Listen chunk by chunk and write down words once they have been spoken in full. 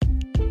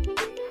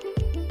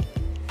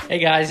Hey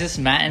guys, this is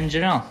Matt and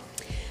Janelle.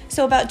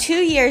 So about 2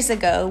 years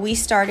ago, we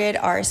started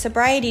our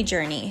sobriety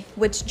journey,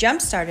 which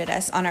jump-started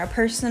us on our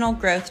personal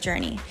growth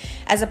journey.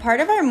 As a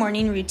part of our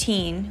morning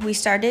routine, we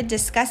started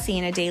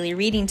discussing a daily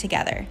reading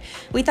together.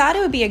 We thought it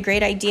would be a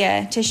great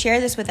idea to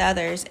share this with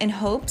others in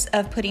hopes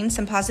of putting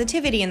some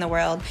positivity in the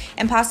world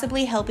and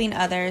possibly helping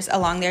others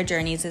along their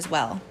journeys as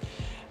well.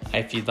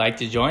 If you'd like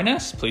to join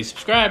us, please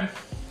subscribe.